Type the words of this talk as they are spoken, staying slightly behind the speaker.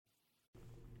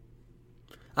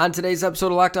On today's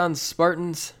episode of Locked On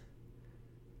Spartans,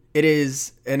 it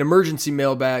is an emergency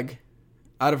mailbag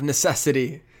out of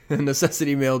necessity, a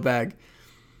necessity mailbag.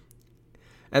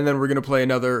 And then we're going to play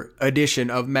another edition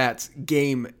of Matt's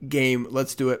Game.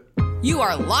 Let's do it. You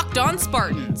are Locked On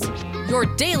Spartans, your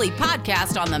daily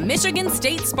podcast on the Michigan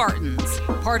State Spartans,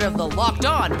 part of the Locked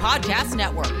On Podcast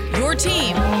Network, your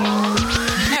team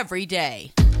every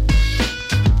day.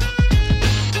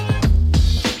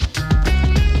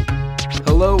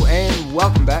 Hello and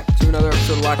welcome back to another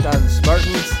episode of Locked On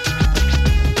Spartans.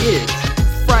 It is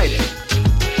Friday,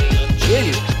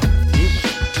 January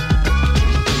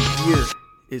 15th. The year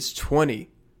is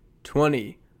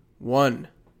 2021.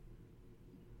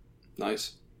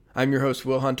 Nice. I'm your host,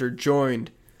 Will Hunter, joined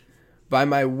by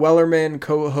my Wellerman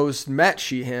co-host, Matt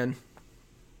Sheehan.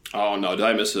 Oh, no. Did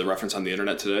I miss a reference on the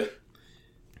internet today?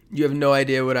 You have no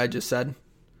idea what I just said?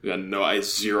 Yeah, no, I have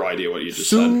zero idea what you just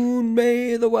Soon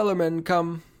may the Wellerman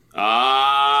come.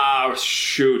 Ah,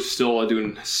 shoot. Still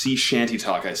doing sea shanty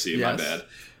talk, I see. Yes. My bad.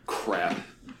 Crap.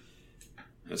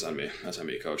 That's on me,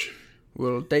 coach.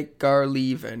 We'll take our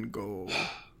leave and go.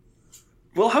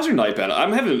 Well, how's your night been?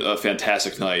 I'm having a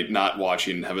fantastic night not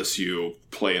watching MSU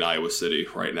play in Iowa City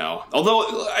right now.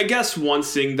 Although, I guess one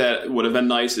thing that would have been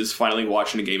nice is finally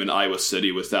watching a game in Iowa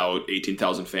City without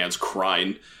 18,000 fans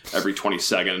crying every 20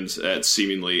 seconds at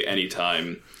seemingly any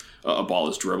time a ball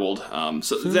is dribbled.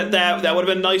 So that would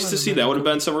have been nice to see. That would have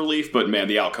been some relief. But, man,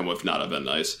 the outcome would not have been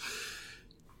nice.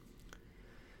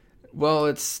 Well,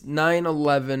 it's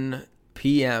 9:11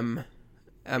 p.m.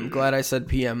 I'm glad I said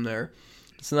p.m. there.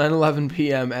 It's 9:11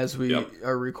 p.m. as we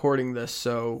are recording this,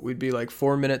 so we'd be like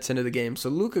 4 minutes into the game. So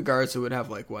Luka Garza would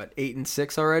have 8 and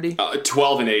 6 already?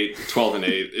 12 and 8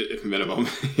 if minimum.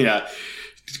 Yeah.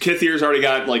 Kithier's already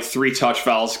got 3 touch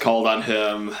fouls called on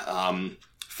him.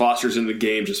 Foster's in the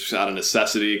game just out of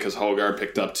necessity because Hoggard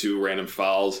picked up 2 random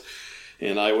fouls.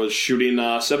 And I was shooting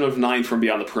 7 of 9 from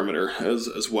beyond the perimeter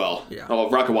as well. Yeah. Oh,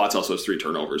 Rocket Watts also has 3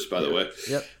 turnovers, by the way.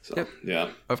 Yep. So, yeah.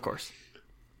 Of course.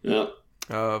 Yeah.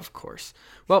 Of course.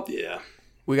 Well, yeah,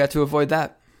 we got to avoid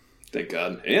that. Thank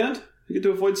God. And we get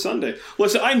to avoid Sunday.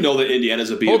 Listen, I know that Indiana's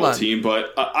a beatable team,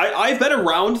 but I've been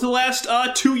around the last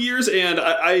 2 years, and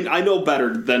I know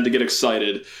better than to get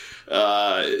excited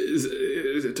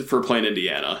for playing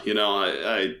Indiana. You know,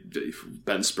 I've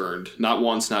been spurned. Not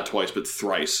once, not twice, but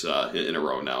thrice in a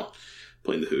row now,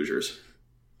 playing the Hoosiers.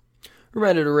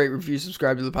 Remember to rate, review,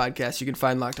 subscribe to the podcast. You can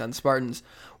find Locked On Spartans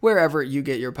wherever you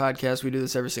get your podcast. We do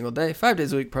this every single day, 5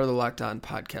 days a week, part of the Locked On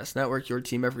Podcast Network, your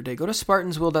team every day. Go to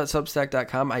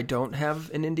spartanswill.substack.com. I don't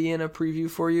have an Indiana preview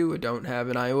for you. I don't have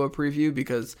an Iowa preview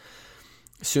because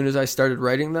as soon as I started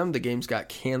writing them, the games got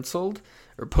canceled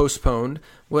or postponed.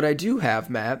 What I do have,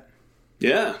 Matt,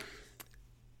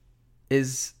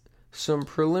 is some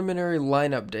preliminary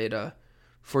lineup data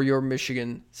for your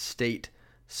Michigan State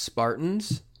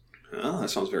Spartans. Oh, that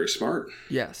sounds very smart.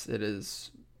 Yes, it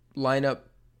is. Lineup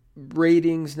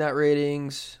ratings, net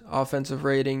ratings, offensive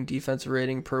rating, defensive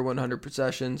rating per 100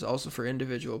 possessions, also for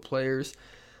individual players.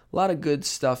 A lot of good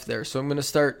stuff there. So I'm going to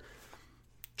start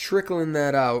trickling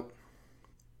that out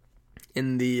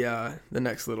in the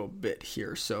next little bit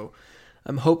here. So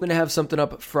I'm hoping to have something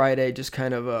up Friday, just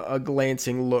kind of a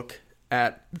glancing look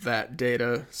at that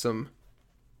data. Some,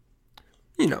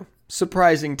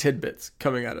 surprising tidbits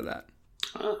coming out of that.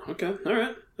 Oh, okay. All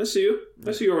right. I see you.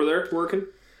 I see you over there working.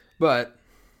 But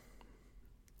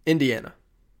Indiana.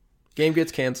 Game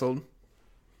gets canceled.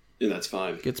 Yeah, that's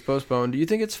fine. Gets postponed. Do you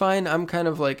think it's fine? I'm kind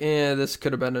of this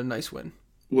could have been a nice win.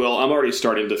 Well, I'm already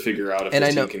starting to figure out if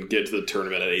this team can get to the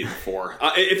tournament at 8-4.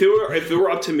 If it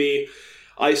were up to me,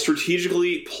 I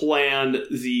strategically planned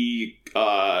the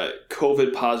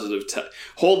COVID positive test.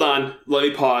 Hold on. Let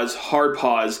me pause. Hard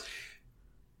pause.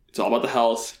 It's all about the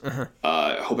health.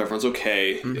 I hope everyone's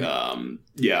okay.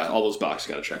 Mm-hmm. All those boxes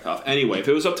got to check off. Anyway, if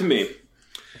it was up to me,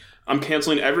 I'm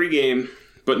canceling every game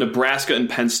but Nebraska and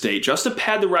Penn State just to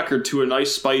pad the record to a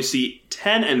nice spicy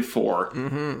 10-4.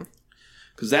 Mm-hmm.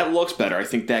 Because that looks better. I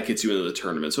think that gets you into the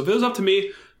tournament. So if it was up to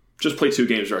me, just play 2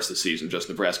 games the rest of the season, just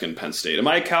Nebraska and Penn State. Am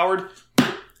I a coward?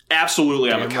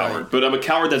 Absolutely, I'm a coward. Right. But I'm a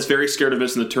coward that's very scared of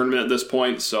missing the tournament at this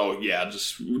point. So, yeah,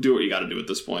 just do what you got to do at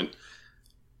this point.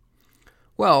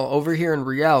 Well, over here in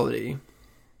reality,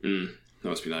 that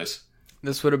must be nice.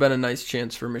 This would have been a nice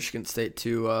chance for Michigan State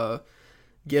to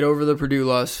get over the Purdue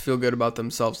loss, feel good about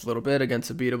themselves a little bit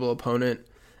against a beatable opponent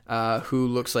who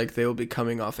looks like they will be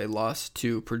coming off a loss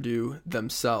to Purdue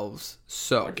themselves.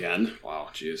 So again? Wow,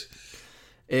 jeez.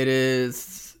 It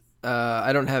is,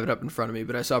 I don't have it up in front of me,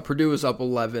 but I saw Purdue was up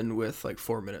 11 with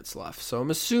 4 minutes left. So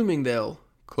I'm assuming they'll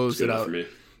close it out. For me. Yep.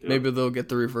 Maybe they'll get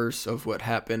the reverse of what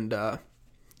happened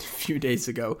few days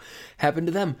ago happened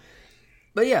to them.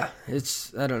 But yeah,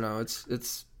 I don't know.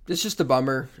 It's just a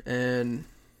bummer, and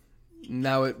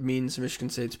now it means Michigan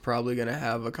State's probably going to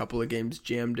have a couple of games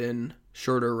jammed in,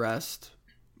 shorter rest.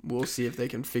 We'll see if they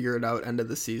can figure it out end of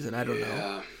the season. I don't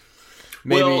know.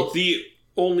 Maybe. Well, the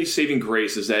only saving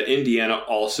grace is that Indiana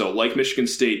also, like Michigan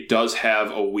State, does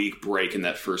have a week break in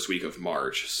that first week of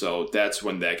March. So that's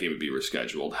when that game would be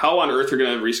rescheduled. How on earth they're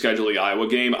going to reschedule the Iowa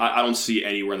game, I don't see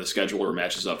anywhere in the schedule where it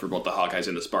matches up for both the Hawkeyes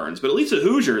and the Spartans. But at least the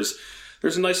Hoosiers,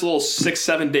 there's a nice little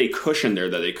 6-7 day cushion there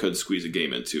that they could squeeze a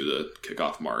game into to kick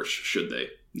off March, should they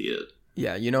need it.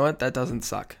 Yeah, you know what? That doesn't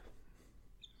suck.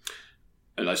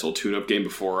 A nice little tune-up game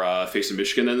before facing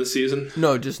Michigan in the season?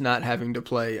 No, just not having to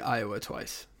play Iowa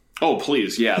twice. Oh,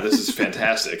 please. Yeah, this is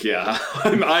fantastic. Yeah,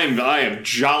 I am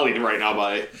jolly right now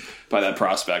by that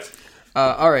prospect.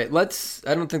 All right,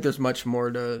 I don't think there's much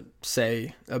more to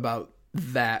say about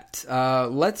that.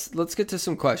 Let's get to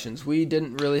some questions. We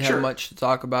didn't really have much to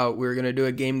talk about. We were going to do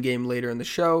a game later in the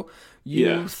show.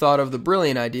 You thought of the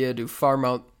brilliant idea to farm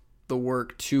out the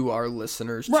work to our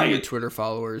listeners, to your Twitter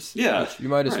followers. Yeah. You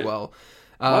might as well.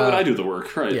 Why would I do the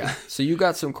work? Right. Yeah. So you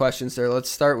got some questions there. Let's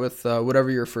start with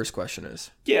whatever your first question is.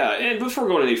 Yeah, and before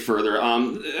going any further,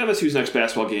 MSU's next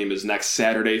basketball game is next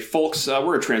Saturday. Folks,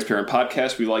 we're a transparent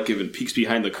podcast. We like giving peeks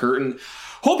behind the curtain.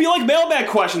 Hope you like mailbag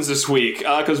questions this week,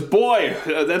 because, boy,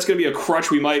 that's going to be a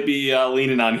crutch we might be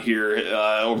leaning on here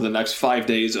over the next 5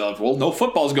 days of, well, no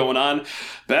football's going on.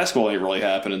 Basketball ain't really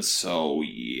happening, so,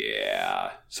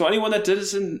 yeah. So anyone that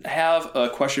doesn't have a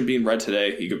question being read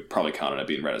today, you could probably count on it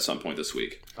being read at some point this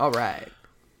week. All right.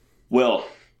 Will,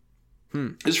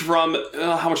 this is from,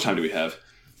 how much time do we have?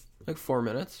 Like 4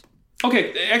 minutes.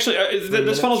 Okay, actually,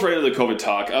 this funnels right into the COVID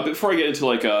talk. Before I get into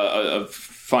like a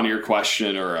funnier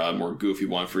question or a more goofy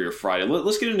one for your Friday,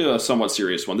 let's get into a somewhat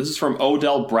serious one. This is from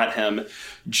Odell Brethem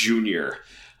Jr.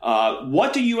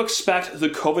 What do you expect the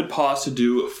COVID pause to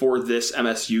do for this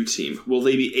MSU team? Will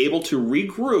they be able to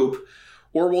regroup,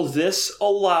 or will this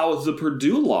allow the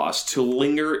Purdue loss to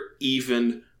linger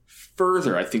even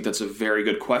further? I think that's a very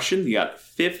good question. You got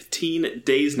 15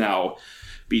 days now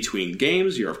between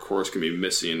games. You're, of course, going to be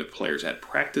missing players at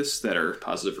practice that are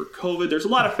positive for COVID. There's a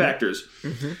lot of factors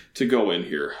to go in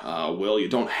here. Will, you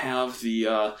don't have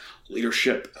the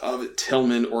leadership of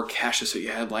Tillman or Cassius that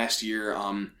you had last year.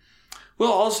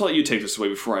 Will, I'll just let you take this away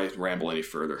before I ramble any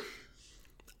further.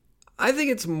 I think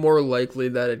it's more likely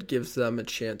that it gives them a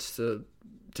chance to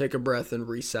take a breath and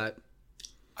reset.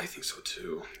 I think so,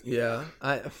 too. Yeah.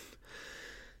 I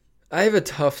have a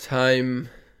tough time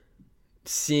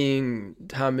seeing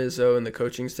Tom Izzo and the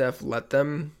coaching staff let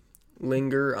them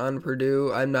linger on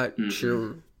Purdue. I'm not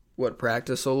sure what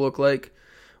practice will look like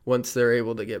once they're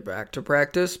able to get back to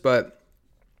practice, but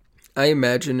I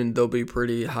imagine there'll be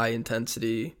pretty high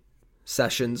intensity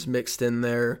sessions mixed in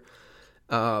there.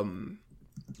 And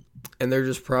they're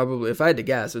just probably, if I had to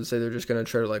guess, I would say they're just going to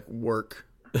try to like work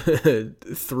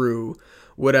through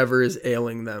whatever is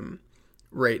ailing them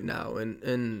right now.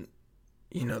 And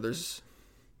you know, there's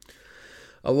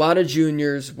a lot of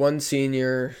juniors, one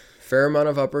senior, fair amount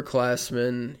of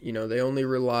upperclassmen. You know, they only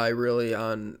rely really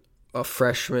on a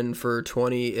freshman for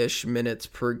 20-ish minutes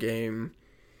per game.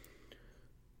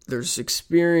 There's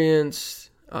experience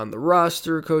on the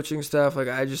roster, coaching staff. Like,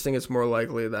 I just think it's more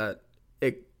likely that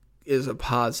it is a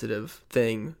positive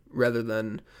thing rather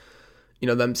than, you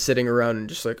know, them sitting around and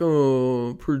just like,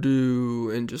 oh,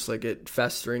 Purdue, and just like it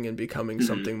festering and becoming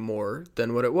something more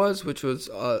than what it was, which was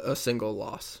a single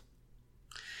loss.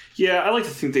 Yeah, I like to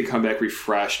think they come back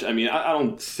refreshed. I mean, I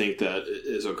don't think that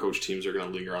Izzo coach teams are going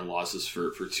to linger on losses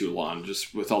for too long,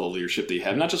 just with all the leadership they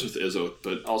have, not just with Izzo,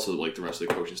 but also like the rest of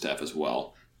the coaching staff as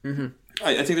well.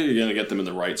 I think that you're going to get them in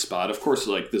the right spot. Of course,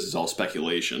 like this is all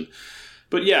speculation.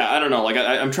 But yeah, I don't know. Like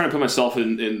I'm trying to put myself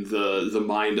in the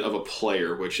mind of a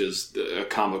player, which is a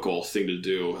comical thing to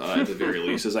do at the very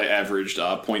least, as I averaged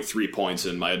 0.3 points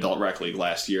in my adult rec league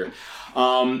last year.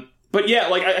 But yeah,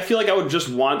 like I feel like I would just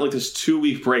want like this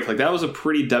 2-week break. Like that was a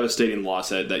pretty devastating loss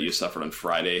that you suffered on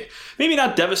Friday. Maybe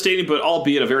not devastating, but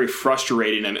albeit a very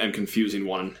frustrating and confusing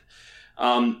one.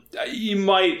 You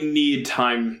might need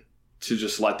time to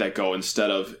just let that go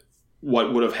instead of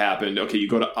what would have happened. Okay, you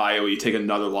go to Iowa, you take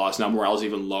another loss. Now morale's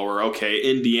even lower. Okay,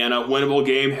 Indiana, winnable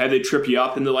game. Had they trip you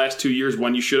up in the last 2 years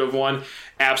when you should have won?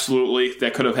 Absolutely.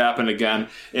 That could have happened again.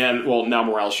 And, well, now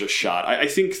morale's just shot. I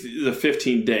think the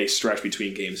 15-day stretch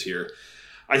between games here,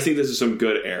 I think this is some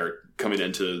good air coming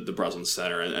into the Breslin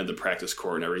Center and the practice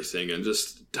court and everything. And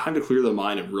just time to clear the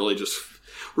mind and really just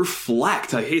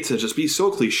reflect. I hate to just be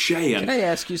so cliche. Can I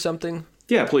ask you something?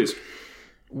 Yeah, please.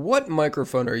 What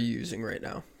microphone are you using right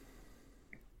now?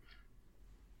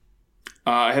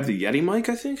 I have the Yeti mic,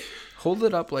 I think. Hold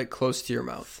it up like close to your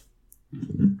mouth.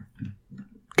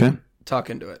 Okay. Talk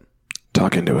into it.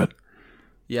 Talk into it.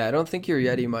 Yeah, I don't think your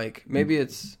Yeti mic. Maybe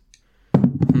it's...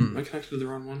 Am I connected to the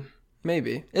wrong one?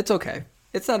 Maybe. It's okay.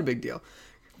 It's not a big deal.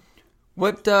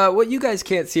 What you guys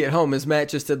can't see at home is Matt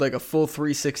just did like a full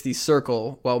 360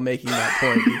 circle while making that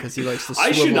point because he likes to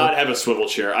swivel. I should not have a swivel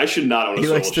chair. I should not own a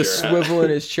swivel chair. He likes to swivel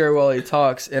in his chair while he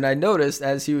talks. And I noticed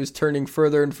as he was turning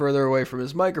further and further away from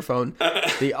his microphone,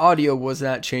 the audio was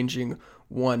not changing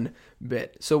one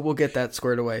bit. So we'll get that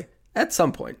squared away at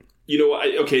some point. You know,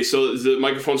 okay, so the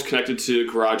microphone's connected to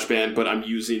GarageBand, but I'm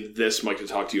using this mic to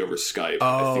talk to you over Skype.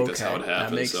 Oh, I think that's how it happens.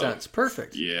 That makes sense.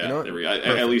 Perfect. Yeah, you know there we go.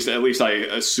 At least I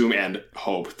assume and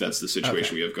hope that's the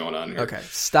situation we have going on here. Okay,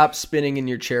 stop spinning in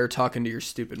your chair talking to your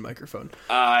stupid microphone.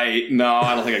 I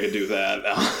don't think I can do that.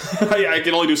 I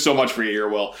can only do so much for you here,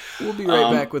 Will. We'll be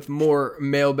right back with more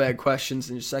mailbag questions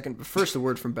in a second, but first a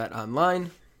word from BetOnline.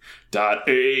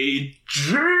 .ag.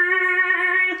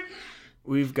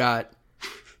 We've got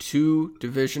 2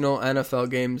 divisional NFL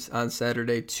games on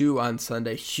Saturday, 2 on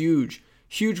Sunday. Huge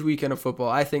weekend of football.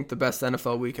 I think the best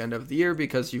NFL weekend of the year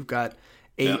because you've got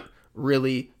 8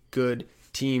 really good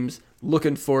teams.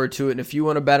 Looking forward to it. And if you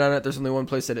want to bet on it, there's only one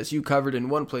place that has you covered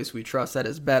and one place we trust. That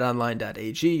is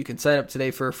betonline.ag. You can sign up today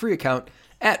for a free account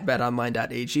at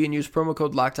betonline.ag and use promo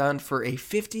code LOCKEDON for a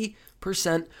 50%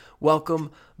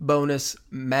 welcome bonus.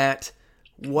 Matt,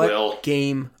 what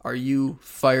game are you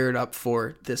fired up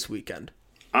for this weekend?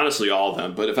 Honestly, all of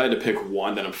them. But if I had to pick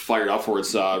one that I'm fired up for,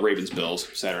 it's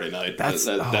Ravens-Bills Saturday night. That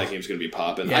game's going to be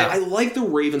popping. Yeah. I like the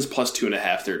Ravens plus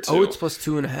 2.5 there, too. Oh, it's plus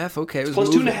 2.5? Okay. It's plus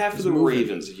 2.5 for the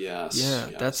Ravens, yes. Yeah,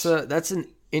 yes. That's an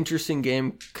interesting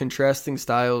game. Contrasting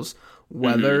styles.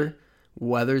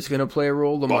 Weather's going to play a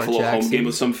role. Lamar Buffalo Jackson. home game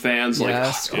with some fans.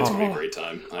 Yes. It's going to be a great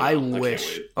time. I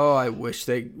wish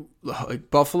they...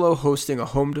 Buffalo hosting a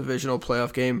home divisional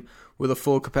playoff game with a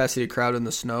full capacity crowd in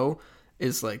the snow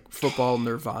is like football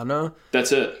nirvana.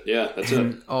 That's it. Yeah, that's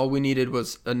it. All we needed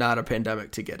was not a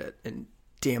pandemic to get it. And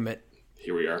damn it.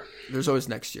 Here we are. There's always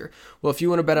next year. Well, if you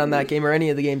want to bet on that game or any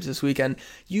of the games this weekend,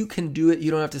 you can do it. You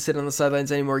don't have to sit on the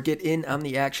sidelines anymore. Get in on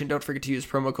the action. Don't forget to use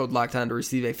promo code LOCKEDON to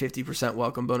receive a 50%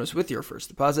 welcome bonus with your first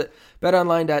deposit.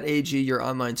 BetOnline.ag, your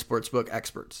online sportsbook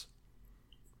experts.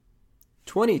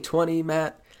 2020,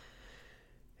 Matt,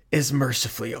 is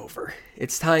mercifully over.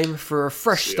 It's time for a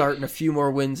fresh start and a few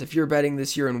more wins. If you're betting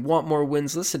this year and want more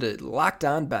wins, listen to Locked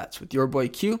On Bets with your boy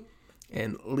Q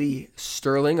and Lee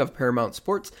Sterling of Paramount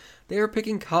Sports. They are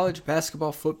picking college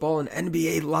basketball, football, and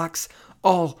NBA locks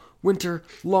all winter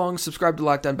long. Subscribe to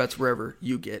Locked On Bets wherever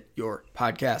you get your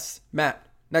podcasts. Matt,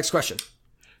 next question.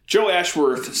 Joe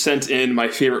Ashworth sent in my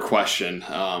favorite question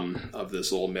of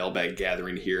this little mailbag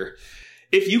gathering here.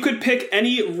 If you could pick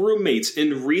any roommates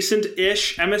in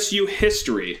recent-ish MSU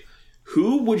history,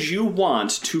 who would you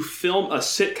want to film a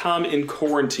sitcom in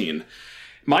quarantine?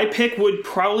 My pick would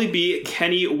probably be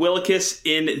Kenny Willekes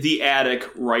in The Attic,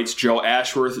 writes Joe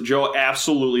Ashworth. Joe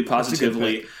absolutely,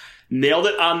 positively nailed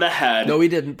it on the head. No, he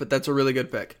didn't, but that's a really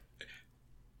good pick.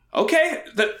 Okay.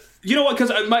 You know what?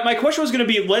 Because my question was going to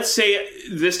be, let's say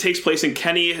this takes place in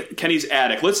Kenny's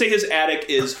attic. Let's say his attic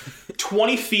is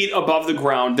 20 feet above the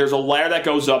ground. There's a ladder that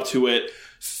goes up to it.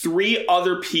 3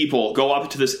 other people go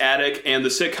up to this attic, and the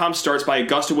sitcom starts by a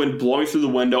gust of wind blowing through the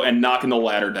window and knocking the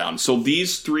ladder down. So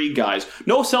these 3 guys,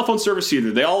 no cell phone service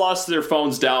either. They all lost their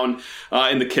phones down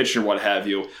in the kitchen or what have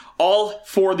you. All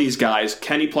 4 of these guys,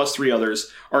 Kenny plus 3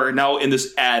 others, are now in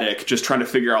this attic just trying to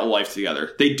figure out life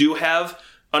together. They do have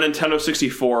a Nintendo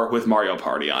 64 with Mario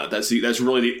Party on it. That's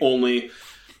really the only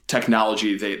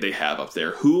technology they have up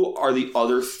there. Who are the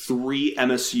other 3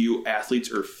 MSU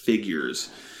athletes or figures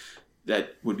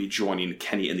that would be joining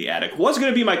Kenny in the attic? Was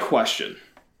going to be my question.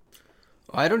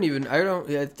 Did he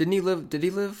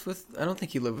live with, I don't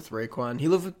think he lived with Raekwon. He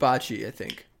lived with Bocce, I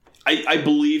think. I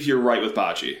believe you're right with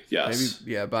Bocce. Yes.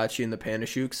 Maybe, Bocce and the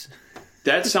Panashooks.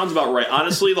 That sounds about right.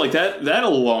 Honestly, like that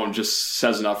alone just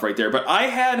says enough right there. But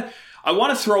I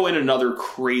want to throw in another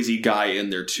crazy guy in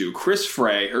there too. Chris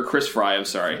Fry, I'm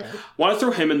sorry. Okay. Want to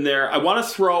throw him in there. I want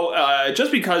to throw,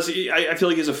 just because I feel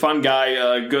like he's a fun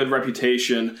guy, good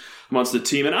reputation amongst the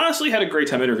team, and honestly had a great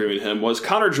time interviewing him, was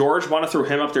Connor George. Want to throw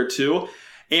him up there too.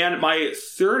 And my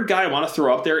third guy I want to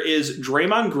throw up there is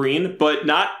Draymond Green, but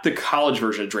not the college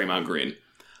version of Draymond Green.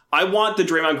 I want the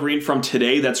Draymond Green from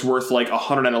today that's worth like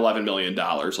 $111 million,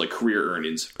 like career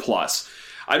earnings plus.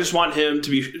 I just want him to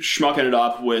be schmucking it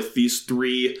up with these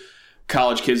 3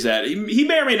 college kids that he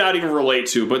may or may not even relate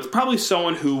to, but probably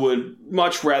someone who would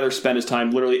much rather spend his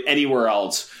time literally anywhere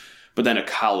else but then at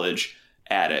college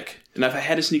Attic. And if I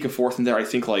had to sneak a fourth in there, I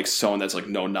think like someone that's like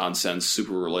no nonsense,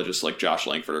 super religious, like Josh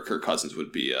Langford or Kirk Cousins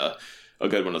would be a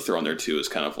good one to throw in there too. Is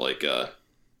kind of like a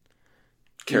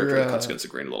character that cuts against the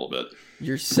grain a little bit.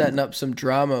 You're setting up some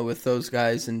drama with those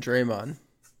guys and Draymond.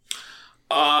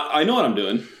 I know what I'm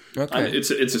doing. Okay,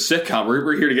 it's a sitcom.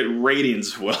 We're here to get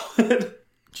ratings. Well, did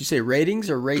you say ratings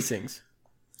or racings?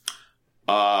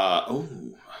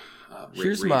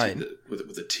 Here's mine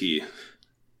with a T.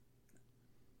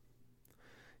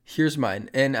 Here's mine,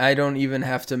 and I don't even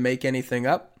have to make anything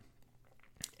up,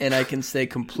 and I can stay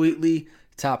completely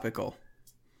topical.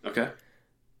 Okay.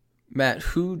 Matt,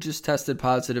 who just tested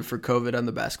positive for COVID on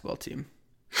the basketball team?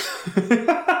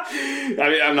 I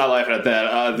mean, I'm not laughing at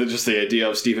that. Just the idea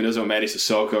of Steven Izzo and Matty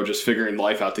Sissoko just figuring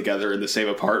life out together in the same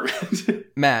apartment.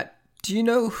 Matt, do you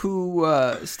know who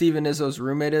Steven Izzo's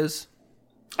roommate is?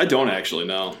 I don't actually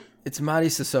know. It's Matty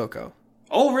Sissoko.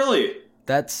 Oh, really?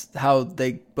 That's how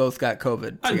they both got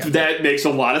COVID together. That makes a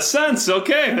lot of sense.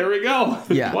 Okay, there we go.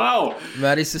 Yeah. Wow.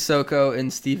 Matty Sissoko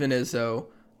and Steven Izzo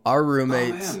are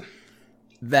roommates. Oh,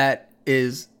 that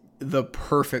is the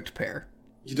perfect pair.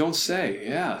 You don't say,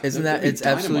 yeah. Isn't that? It's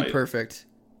absolutely perfect.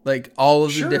 Like, all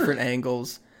of the different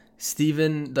angles.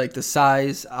 Steven, like, the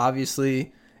size,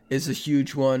 obviously, is a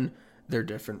huge one. They're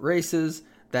different races.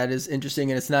 That is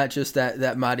interesting. And it's not just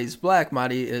that Matty's black.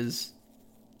 Matty is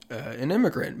an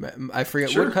immigrant. I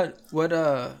forget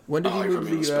when did he move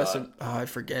to the U.S.? I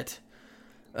forget.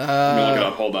 Let me look it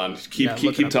up. Hold on.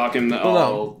 Keep talking.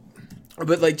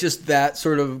 But, like, just that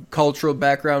sort of cultural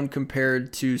background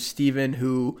compared to Steven,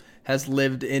 who has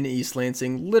lived in East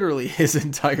Lansing literally his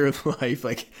entire life.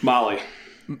 Like Molly.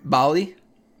 Molly?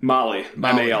 Molly.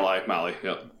 M-A-L-I. Molly.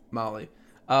 Yep. Molly.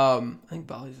 I think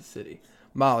Bali's a city.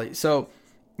 Molly. So,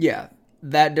 yeah,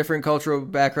 that different cultural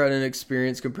background and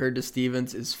experience compared to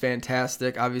Steven's is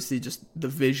fantastic. Obviously, just the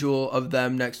visual of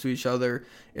them next to each other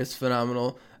is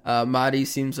phenomenal. Matty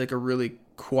seems like a really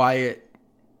quiet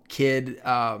kid.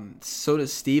 So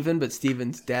does Steven, but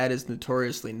Steven's dad is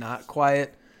notoriously not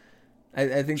quiet.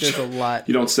 I think there's a lot.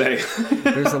 You don't say.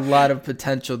 There's a lot of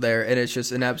potential there, and it's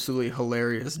just an absolutely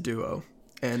hilarious duo.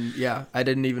 And yeah, I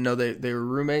didn't even know they were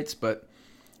roommates, but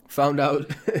found out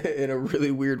in a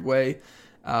really weird way.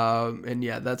 And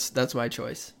yeah, that's my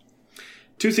choice.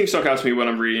 Two things stuck out to me when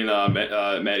I'm reading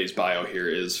Matty's bio here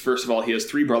is, first of all, he has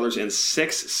 3 brothers and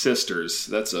 6 sisters.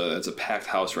 That's a packed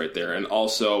house right there. And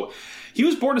also, he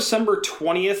was born December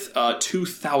 20th,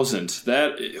 2000.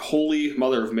 That holy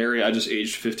mother of Mary, I just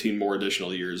aged 15 more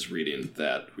additional years reading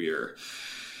that. We are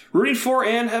rooting for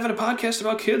and having a podcast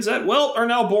about kids that, well, are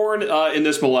now born in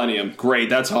this millennium. Great,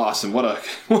 that's awesome. What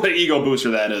an ego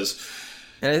booster that is.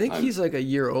 And I think he's like a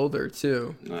year older,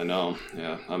 too. I know,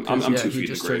 yeah. I'm 2 feet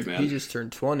in the grave, man. He just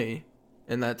turned 20,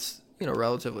 and that's,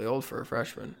 relatively old for a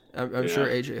freshman. I'm sure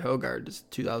A.J. Hoggard is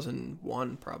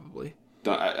 2001, probably.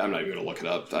 I'm not even going to look it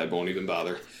up. I won't even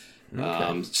bother.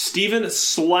 Okay. Steven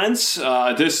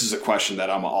Slentz, this is a question that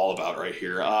I'm all about right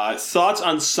here. Thoughts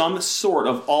on some sort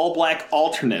of all-black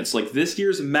alternates, like this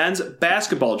year's men's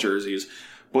basketball jerseys,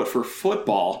 but for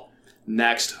football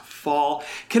next fall.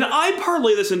 Can I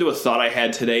parlay this into a thought I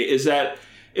had today? Is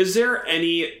there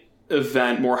any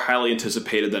event more highly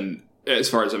anticipated than, as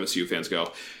far as MSU fans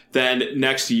go, than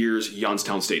next year's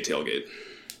Youngstown State tailgate,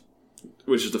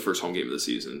 which is the first home game of the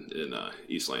season in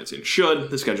East Lansing?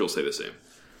 Should the schedule stay the same?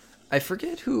 I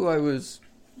forget who I was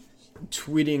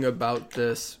tweeting about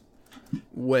this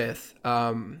with.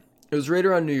 It was right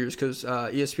around New Year's because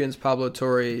ESPN's Pablo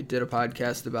Torre did a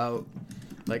podcast about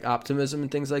like optimism and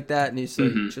things like that, and he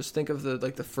said, just think of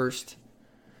the first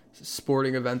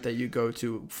sporting event that you go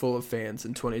to full of fans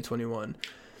in 2021.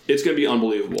 It's going to be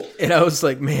unbelievable. And I was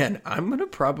like, man, I'm going to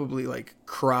probably like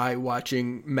cry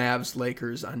watching Mavs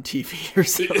Lakers on TV or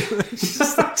something. It's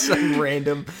just like some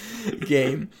random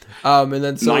game. And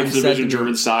then someone Ninth said Division to me,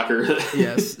 German soccer.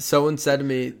 yes, someone said to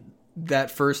me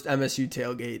that first MSU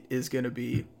tailgate is going to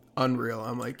be unreal.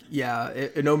 I'm like, yeah,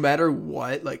 no matter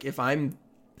what, like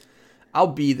I'll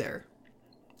be there.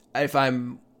 If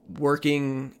I'm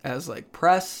working as like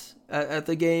press at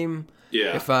the game,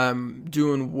 if I'm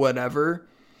doing whatever,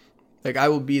 like I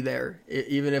will be there.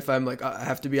 Even if I'm like, I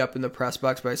have to be up in the press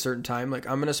box by a certain time, like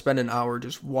I'm going to spend an hour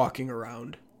just walking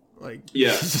around, like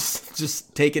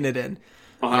just taking it in.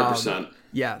 100%.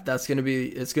 Yeah, it's going to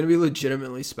be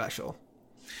legitimately special.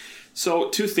 So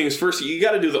 2 things. First, you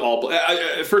got to do the all.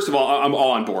 First of all, I'm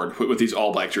all on board with these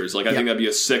all black jerseys. Like I think that'd be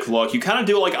a sick look. You kind of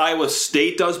do it like Iowa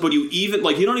State does, but you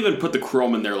don't even put the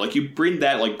chrome in there. Like you bring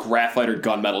that like graphite or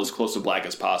gunmetal as close to black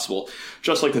as possible,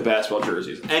 just like the basketball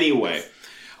jerseys. Anyway,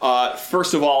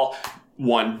 first of all,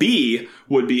 1B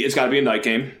would be it's got to be a night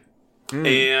game.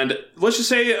 And let's just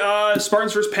say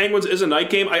Spartans versus Penguins is a night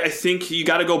game. I think you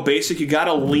got to go basic. You got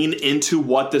to lean into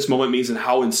what this moment means and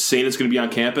how insane it's going to be on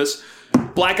campus.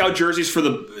 Blackout jerseys for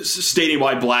the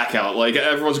stadium-wide blackout. Like,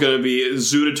 everyone's going to be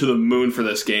zooted to the moon for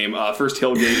this game. First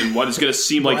tailgate in what is going to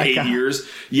seem like 8 years.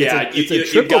 Yeah,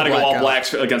 you got to go all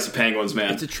blacks against the Penguins,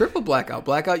 man. It's a triple blackout.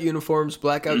 Blackout uniforms,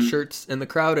 blackout shirts in the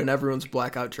crowd, and everyone's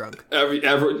blackout drunk.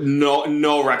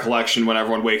 No recollection when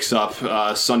everyone wakes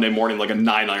up Sunday morning like a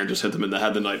 9-iron just hit them in the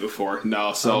head the night before.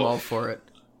 No, so I'm all for it.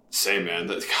 Same, man.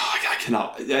 I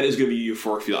cannot. That is going to be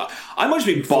euphoric. I might just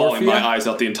be bawling my eyes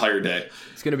out the entire day.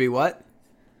 It's going to be what?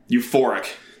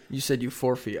 Euphoric. You said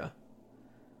euphoria.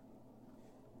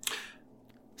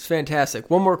 It's fantastic.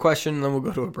 One more question, and then we'll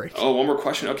go to a break. Oh, one more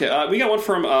question. Okay, we got one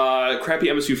from Crappy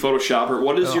MSU Photoshopper.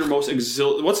 What is your what's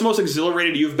the most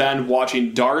exhilarated you've been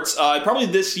watching darts? Probably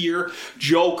this year,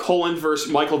 Joe Cullen versus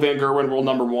Michael Van Gerwen, world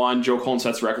number 1. Joe Cullen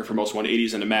sets the record for most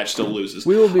 180s in a match, still loses.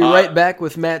 We will be right back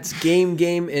with Matt's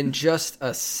game in just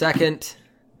a second.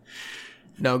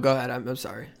 No, go ahead. I'm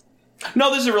sorry.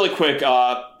 No, this is a really quick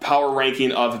power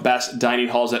ranking of best dining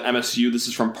halls at MSU. This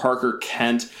is from Parker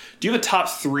Kent. Do you have a top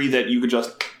 3 that you could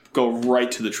just go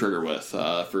right to the trigger with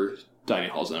for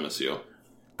dining halls at MSU?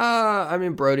 I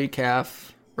mean, Brody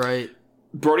Calf, right?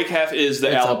 Brody Calf is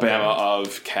the Alabama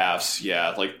of calves.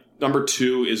 Yeah, like number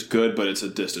 2 is good, but it's a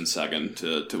distant second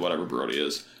to whatever Brody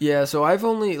is. Yeah, so I've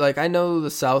only, I know the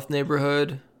South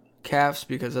neighborhood calves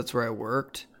because that's where I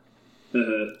worked.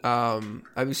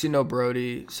 Obviously no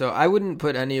Brody, so I wouldn't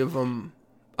put any of them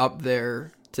up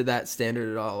there to that standard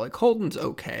at all. Like, Holden's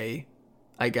okay,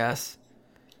 I guess.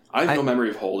 I have no memory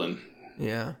of Holden.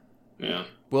 Yeah.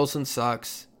 Wilson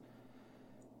sucks.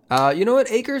 You know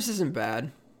what? Acres isn't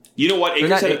bad. You know what?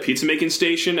 Acres had a pizza making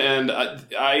station, and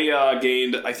I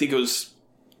gained, I think it was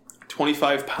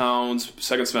 25 pounds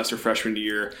second semester freshman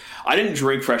year. I didn't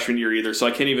drink freshman year either, so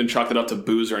I can't even chalk it up to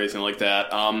booze or anything like that.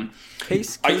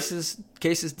 Case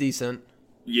is decent.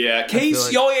 Yeah,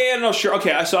 Case. No, sure.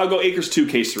 Okay, so I'll go Acres 2,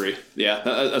 Case 3. Yeah,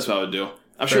 that's what I would do.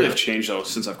 I'm sure they've changed though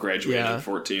since I've graduated in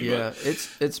 14. Yeah, but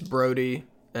it's Brody,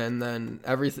 and then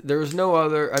everything. There was no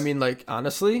other. I mean,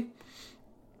 honestly,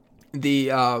 the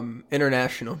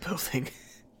International building.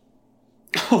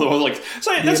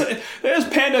 There's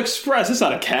Panda Express. It's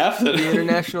not a calf. The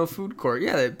International Food Court.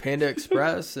 Yeah, they had Panda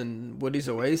Express and Woody's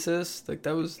Oasis. That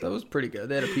was pretty good.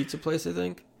 They had a pizza place, I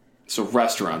think. So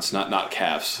restaurants, not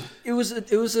calves. It was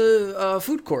a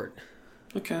food court.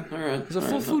 Okay, all right. It was a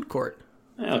full food court.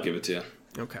 I'll give it to you.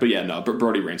 Okay. But yeah, no,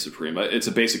 Brody reigns supreme. It's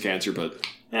a basic answer, but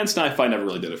Sni-Fi never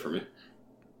really did it for me.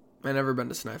 I've never been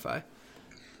to Sni-Fi.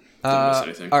 Didn't miss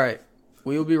anything. All right.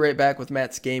 We will be right back with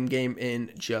Matt's game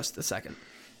in just a second.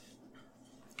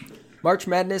 March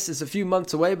Madness is a few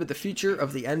months away, but the future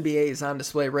of the NBA is on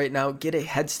display right now. Get a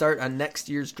head start on next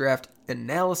year's draft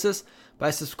analysis by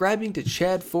subscribing to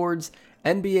Chad Ford's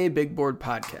NBA Big Board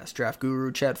podcast. Draft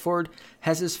guru Chad Ford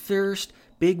has his first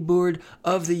big board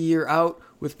of the year out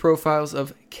with profiles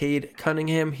of Cade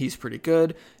Cunningham. He's pretty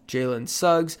good. Jalen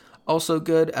Suggs, also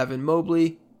good. Evan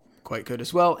Mobley, quite good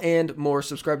as well, and more.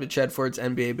 Subscribe to Chad Ford's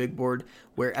NBA Big Board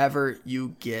wherever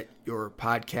you get your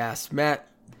podcasts. Matt,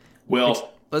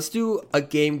 let's do a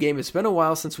game. It's been a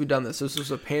while since we've done this. This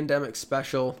was a pandemic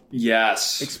special.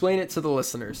 Yes. Explain it to the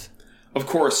listeners. Of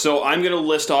course. So I'm going to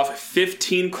list off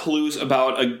 15 clues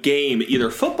about a game, either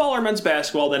football or men's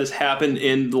basketball, that has happened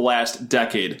in the last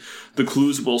decade. The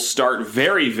clues will start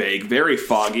very vague, very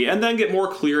foggy, and then get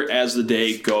more clear as the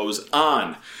day goes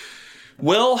on.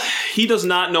 Will, he does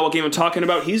not know what game I'm talking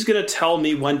about. He's going to tell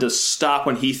me when to stop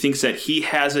when he thinks that he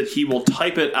has it. He will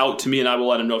type it out to me, and I will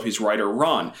let him know if he's right or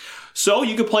wrong. So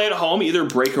you can play at home, either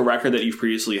break a record that you've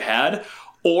previously had,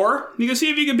 or you can see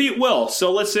if you can beat Will.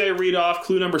 So let's say I read off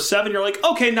clue number 7. You're like,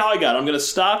 okay, now I got it. I'm going to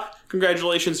stop.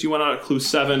 Congratulations, you went out at clue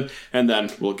 7, and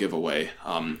then we'll give away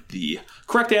the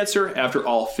correct answer after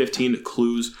all 15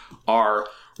 clues are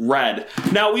read.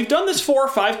 Now, we've done this 4 or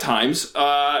 5 times.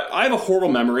 I have a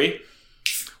horrible memory.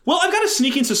 Well, I've got a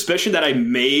sneaking suspicion that I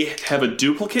may have a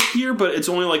duplicate here, but it's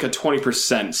only like a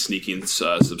 20% sneaking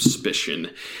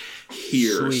suspicion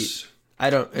here. Sweet. I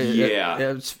don't...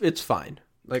 It's fine.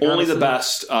 Like, only honestly, the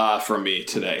best from me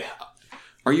today.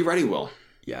 Are you ready, Will?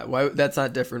 Yeah, that's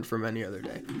not different from any other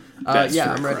day.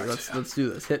 I'm ready. Let's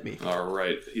do this. Hit me. All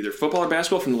right. Either football or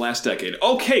basketball from the last decade.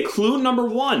 Okay, clue number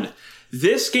 1.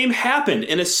 This game happened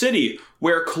in a city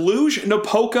where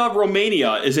Cluj-Napoca,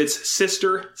 Romania is its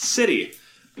sister city.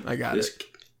 I got it.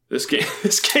 This game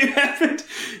happened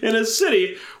in a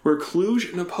city where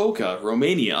Cluj-Napoca,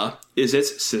 Romania is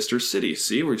its sister city.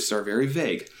 See, we start very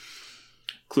vague.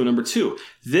 Clue number 2.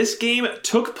 This game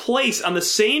took place on the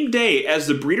same day as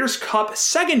the Breeders' Cup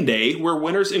second day, where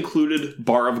winners included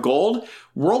Bar of Gold,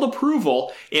 World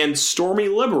Approval, and Stormy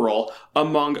Liberal,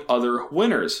 among other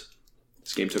winners.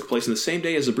 This game took place on the same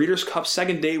day as the Breeders' Cup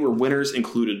second day, where winners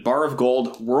included Bar of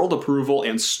Gold, World Approval,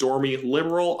 and Stormy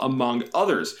Liberal, among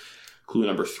others. Clue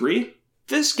number 3.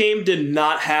 This game did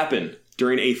not happen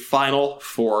during a Final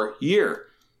Four year.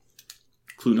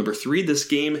 Clue number 3. This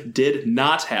game did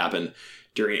not happen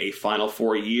during a Final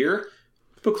Four year.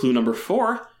 But clue number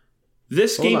 4.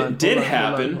 This game did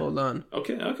happen. Hold on.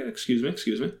 Okay. Excuse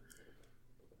me.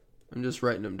 I'm just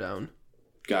writing them down.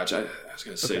 Gotcha. I was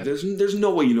going to say, there's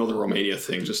no way you know the Romania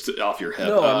thing just off your head.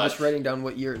 No, I'm just writing down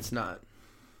what year it's not.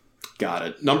 Got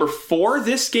it. Number 4,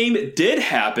 this game did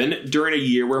happen during a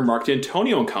year where Mark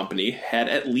D'Antonio and company had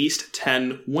at least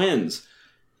 10 wins.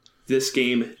 This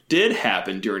game did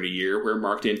happen during a year where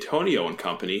Mark D'Antonio and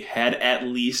company had at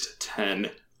least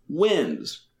 10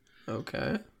 wins.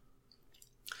 Okay.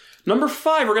 Number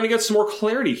 5, we're going to get some more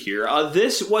clarity here.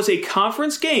 This was a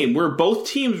conference game where both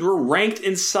teams were ranked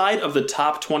inside of the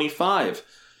top 25.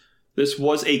 This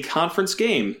was a conference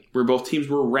game where both teams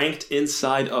were ranked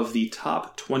inside of the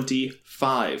top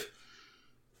 25.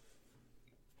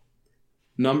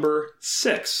 Number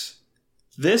 6.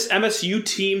 This MSU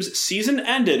team's season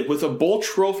ended with a bowl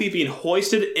trophy being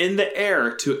hoisted in the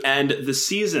air to end the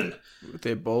season. With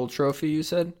a bowl trophy, you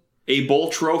said? A bowl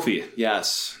trophy,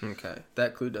 yes. Okay,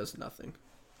 that clue does nothing.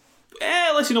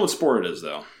 It lets you know what sport it is,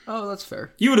 though. Oh, that's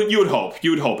fair. You would hope.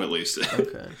 You would hope, at least.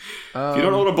 Okay. If you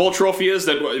don't know what a bowl trophy is,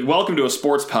 then welcome to a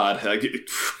sports pod.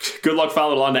 Good luck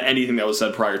following along to anything that was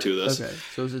said prior to this. Okay,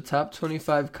 so it's a top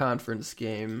 25 conference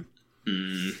game.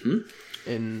 Mm-hmm.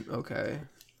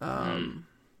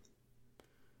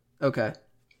 Okay.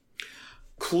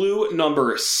 Clue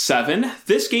number 7.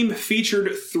 This game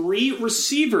featured 3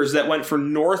 receivers that went for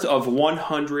north of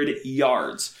 100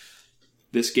 yards.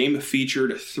 This game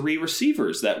featured 3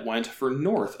 receivers that went for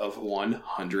north of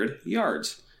 100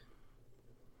 yards.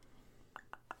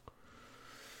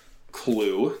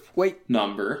 Clue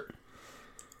number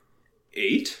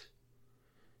 8.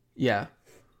 Yeah.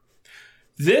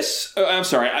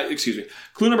 Excuse me.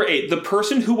 Clue number 8. The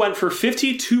person who went for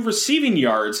 52 receiving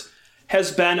yards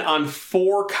has been on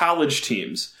 4 college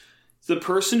teams. The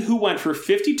person who went for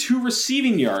 52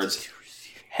 receiving yards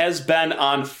has been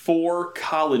on 4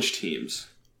 college teams.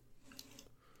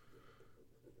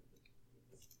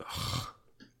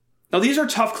 Now, these are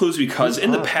tough clues because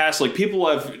in the past, people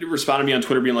have responded to me on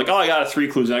Twitter being like, oh, I got 3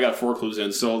 clues and I got 4 clues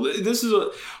in. So this is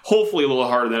hopefully a little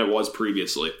harder than it was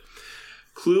previously.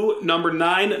 Clue number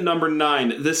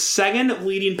 9. The second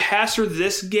leading passer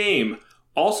this game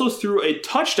also threw a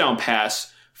touchdown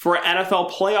pass for an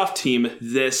NFL playoff team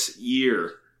this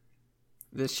year.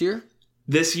 This year?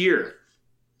 This year.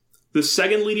 The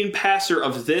second leading passer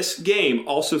of this game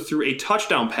also threw a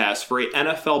touchdown pass for an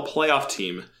NFL playoff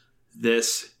team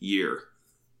this year.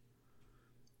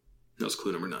 That was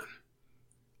clue number 9.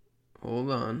 Hold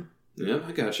on. Yeah,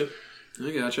 I gotcha. I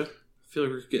feel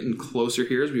like we're getting closer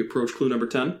here as we approach clue number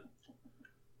 10.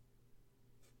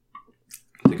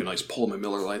 Take a nice pull of my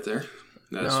Miller Lite there.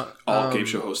 That's all game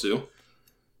show hosts do.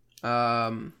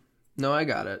 No, I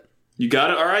got it. You got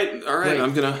it? All right. Wait.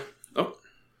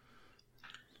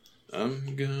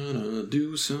 I'm gonna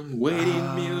do some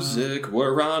waiting music.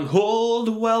 We're on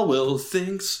hold while Will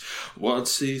thinks.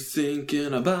 What's he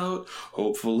thinking about?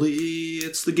 Hopefully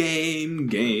it's the game.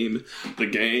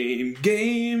 The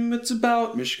game. It's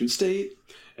about Michigan State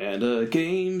and a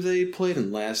game they played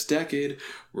in last decade.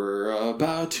 We're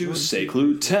about to say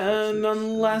clue 10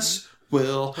 unless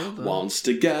Will wants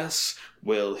to guess.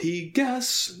 Will he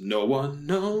guess? No one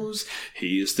knows.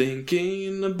 He's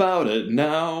thinking about it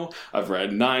now. I've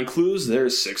read 9 clues.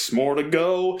 There's 6 more to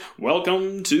go.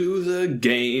 Welcome to the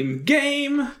game.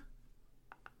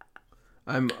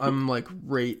 I'm like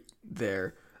right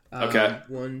there. Okay.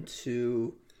 1,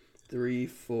 2, 3,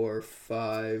 4,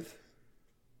 5.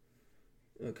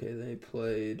 Okay, they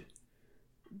played.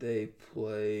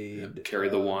 Yep, carry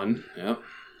the 1. Yep.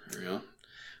 There we go.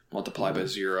 Multiply by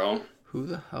 0. Who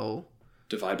the hell?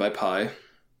 Divide by pi.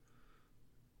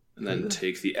 And then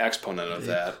take the exponent of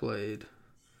that. Played.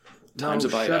 Times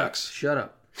it by x. Shut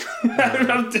up.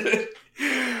 Trying to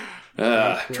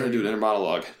do an inner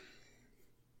monologue.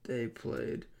 They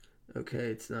played. Okay,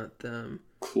 it's not them.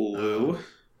 Clue.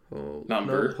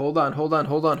 Number. No, hold on.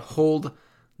 Hold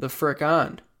the frick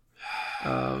on.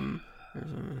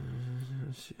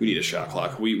 We need a shot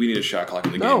clock. We need a shot clock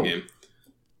in the game.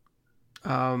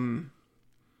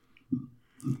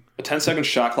 A 10-second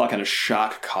shot clock and a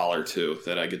shock collar, too,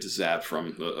 that I get to zap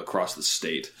from across the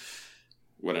state.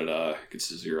 when it gets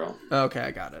to 0. Okay,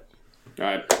 I got it. All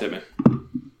right, hit me.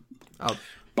 I'll...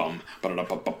 Bum. Bum.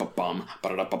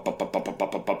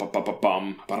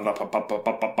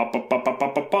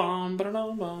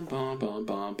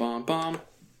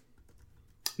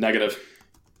 Negative.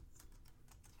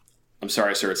 I'm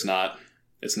sorry, sir. It's not.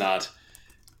 It's not.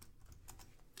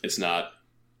 It's not.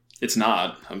 It's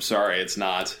not. I'm sorry. It's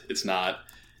not. It's not.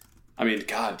 I mean,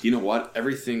 God, you know what?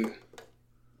 Everything.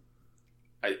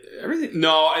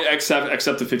 No,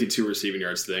 except the 52 receiving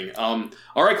yards thing. All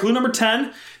right, clue number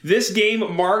 10. This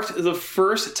game marked the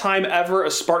first time ever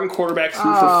a Spartan quarterback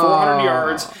threw for 400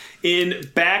 yards in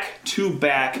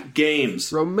back-to-back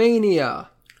games. Romania.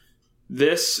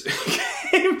 This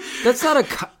game... That's not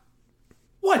a...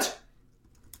 What?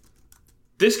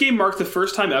 This game marked the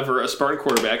first time ever a Spartan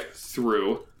quarterback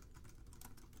threw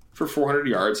for 400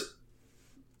 yards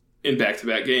in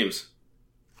back-to-back games.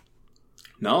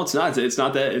 No, it's not. It's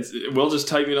not that. We'll just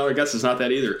type you another guess. It's not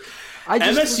that either.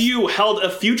 MSU held a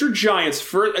future Giants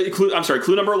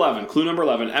clue number 11. Clue number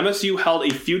 11. MSU held a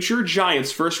future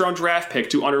Giants first-round draft pick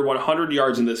to under 100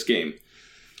 yards in this game.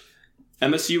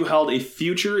 MSU held a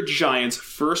future Giants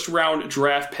first-round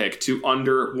draft pick to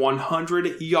under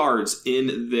 100 yards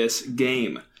in this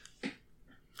game.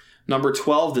 Number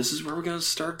 12. This is where we're going to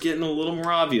start getting a little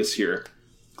more obvious here.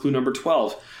 Clue number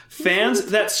 12. Fans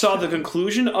that saw the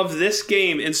conclusion of this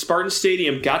game in Spartan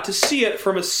Stadium got to see it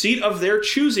from a seat of their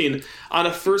choosing on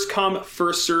a first-come,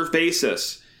 first-served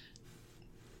basis.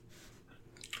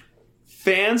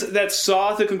 Fans that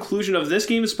saw the conclusion of this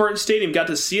game in Spartan Stadium got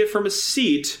to see it from a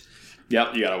seat...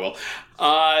 Yep, you got it, Will.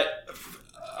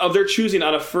 Of their choosing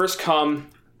on a first-come,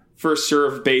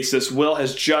 first-served basis. Will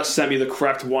has just sent me the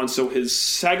correct one, so his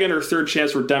second or third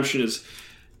chance redemption is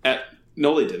at...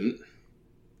 No, they didn't.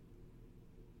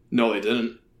 No, they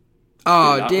didn't.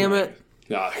 Oh, damn it.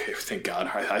 Oh, thank God.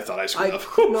 I thought I screwed up.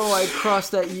 No, I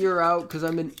crossed that year out because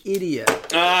I'm an idiot.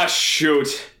 Ah,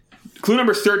 shoot. Clue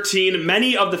number 13.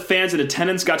 Many of the fans in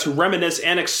attendance got to reminisce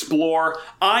and explore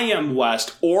I Am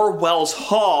West or Wells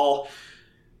Hall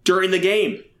during the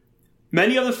game.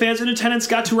 Many of the fans in attendance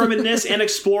got to reminisce and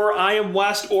explore I Am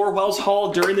West or Wells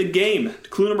Hall during the game.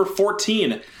 Clue number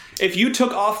 14. If you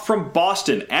took off from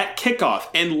Boston at kickoff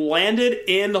and landed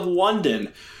in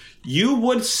London, you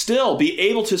would still be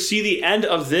able to see the end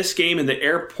of this game in the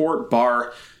airport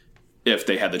bar if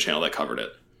they had the channel that covered it.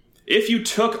 If you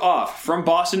took off from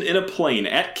Boston in a plane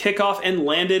at kickoff and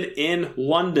landed in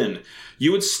London,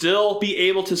 you would still be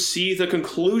able to see the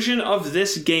conclusion of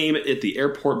this game at the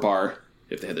airport bar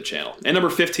if they had the channel. And number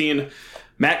 15,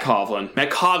 Matt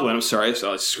Coughlin,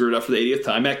 so I screwed up for the 80th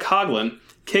time. Matt Coughlin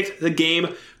kicked the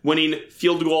game-winning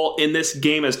field goal in this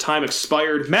game as time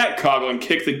expired. Matt Coughlin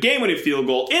kicked the game-winning field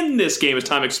goal in this game as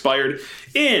time expired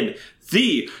in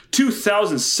the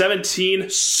 2017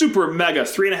 super mega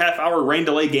 3.5-hour rain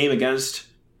delay game against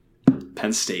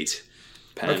Penn State.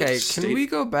 Can we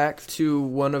go back to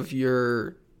one of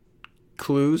your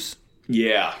clues?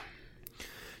 Yeah.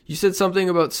 You said something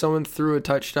about someone threw a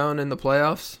touchdown in the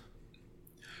playoffs?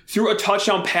 Threw a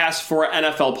touchdown pass for an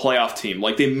NFL playoff team.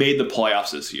 Like, they made the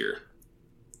playoffs this year.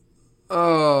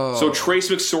 Oh. So Trace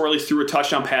McSorley threw a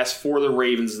touchdown pass for the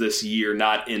Ravens this year,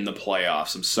 not in the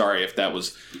playoffs. I'm sorry if that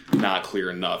was not clear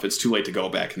enough. It's too late to go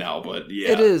back now, but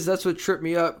yeah. It is. That's what tripped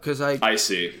me up, because I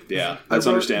see. Yeah, that's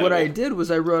understandable. What I did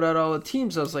was I wrote out all the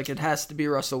teams. I was like, it has to be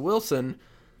Russell Wilson.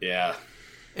 Yeah.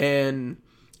 And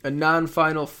a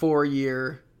non-Final Four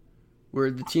year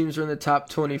where the teams are in the top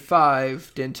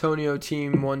 25. D'Antonio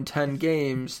team won 10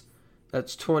 games.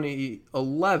 That's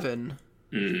 2011.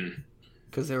 Mm-hmm.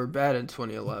 Because they were bad in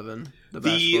 2011, the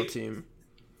basketball team.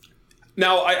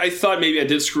 Now, I thought maybe I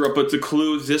did screw up, but the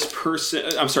clue,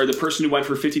 the person who went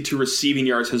for 52 receiving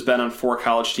yards has been on 4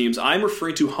 college teams. I'm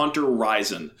referring to Hunter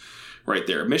Rison right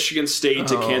there. Michigan State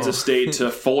to Kansas State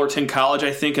to Fullerton College,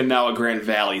 I think, and now at Grand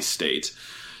Valley State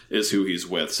is who he's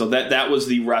with. So that was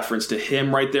the reference to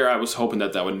him right there. I was hoping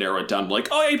that would narrow it down. Like,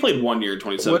 oh, yeah, he played 1 year in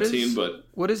 2017.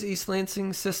 What is East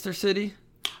Lansing's sister city?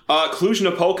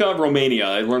 Cluj-Napoca, Romania.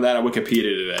 I learned that on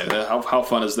Wikipedia today. How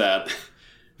fun is that?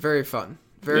 Very fun.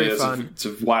 Very fun. It's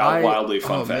a wildly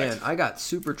fun fact. Man, I got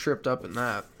super tripped up in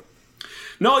that.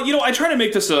 No, I try to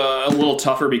make this a little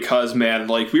tougher because, man,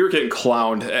 like, we were getting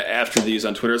clowned after these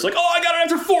on Twitter. It's like, oh, I got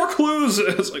it after 4 clues.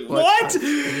 It's like, what?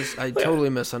 I totally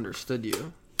misunderstood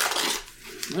you.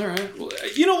 All right. Well,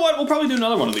 you know what? We'll probably do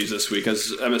another one of these this week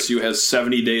because MSU has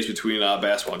 70 days between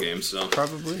basketball games. So.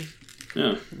 Probably.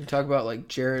 Yeah. You talk about, like,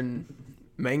 Jaron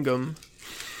Mangum.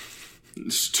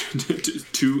 It's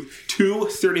two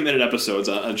 30-minute episodes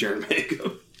on Jaron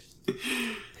Mangum.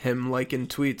 Him liking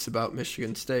tweets about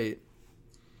Michigan State.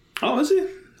 Oh, is he?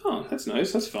 Oh, that's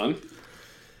nice. That's fun.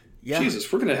 Yeah.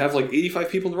 Jesus, we're going to have like 85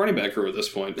 people in the running back room at this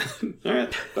point. All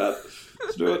right, let's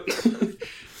do it.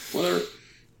 Whatever.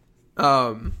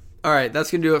 All right, that's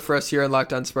going to do it for us here on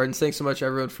Locked On Spartans. Thanks so much,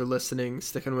 everyone, for listening,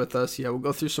 sticking with us. Yeah, we'll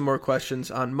go through some more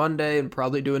questions on Monday and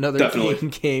probably do another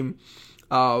game.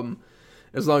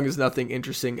 As long as nothing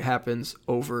interesting happens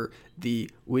over the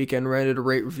weekend. Remember to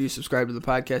rate, review, subscribe to the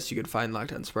podcast. You can find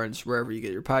Locked On Spartans wherever you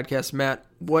get your podcasts. Matt,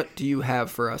 what do you have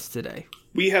for us today?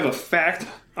 We have a fact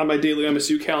on my daily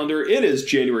MSU calendar. It is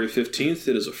January 15th.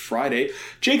 It is a Friday.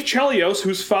 Jake Chelios,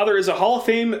 whose father is a Hall of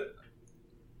Fame...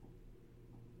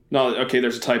 No, okay,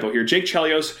 there's a typo here. Jake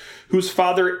Chelios, whose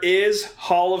father is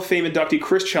Hall of Fame inductee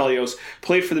Chris Chelios,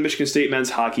 played for the Michigan State men's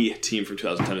hockey team from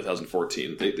 2010 to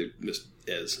 2014. They missed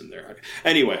is in there. Okay.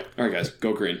 Anyway, all right, guys,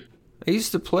 go green. I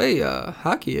used to play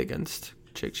hockey against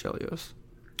Jake Chelios.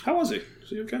 How was he? Was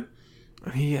he okay?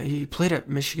 He played at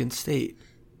Michigan State.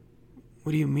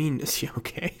 What do you mean, is he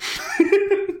okay?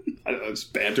 I don't know, it's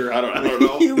banter. I don't know.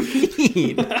 What do you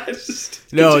mean? It's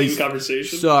just no, he's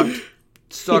conversation.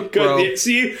 Suck, bro. Good.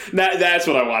 See, that's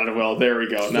what I wanted. Well, there we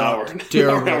go. Now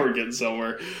we're getting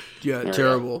somewhere. Yeah, there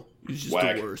terrible. He's just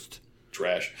Whack. The worst.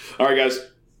 Trash. All right, guys,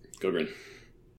 go green.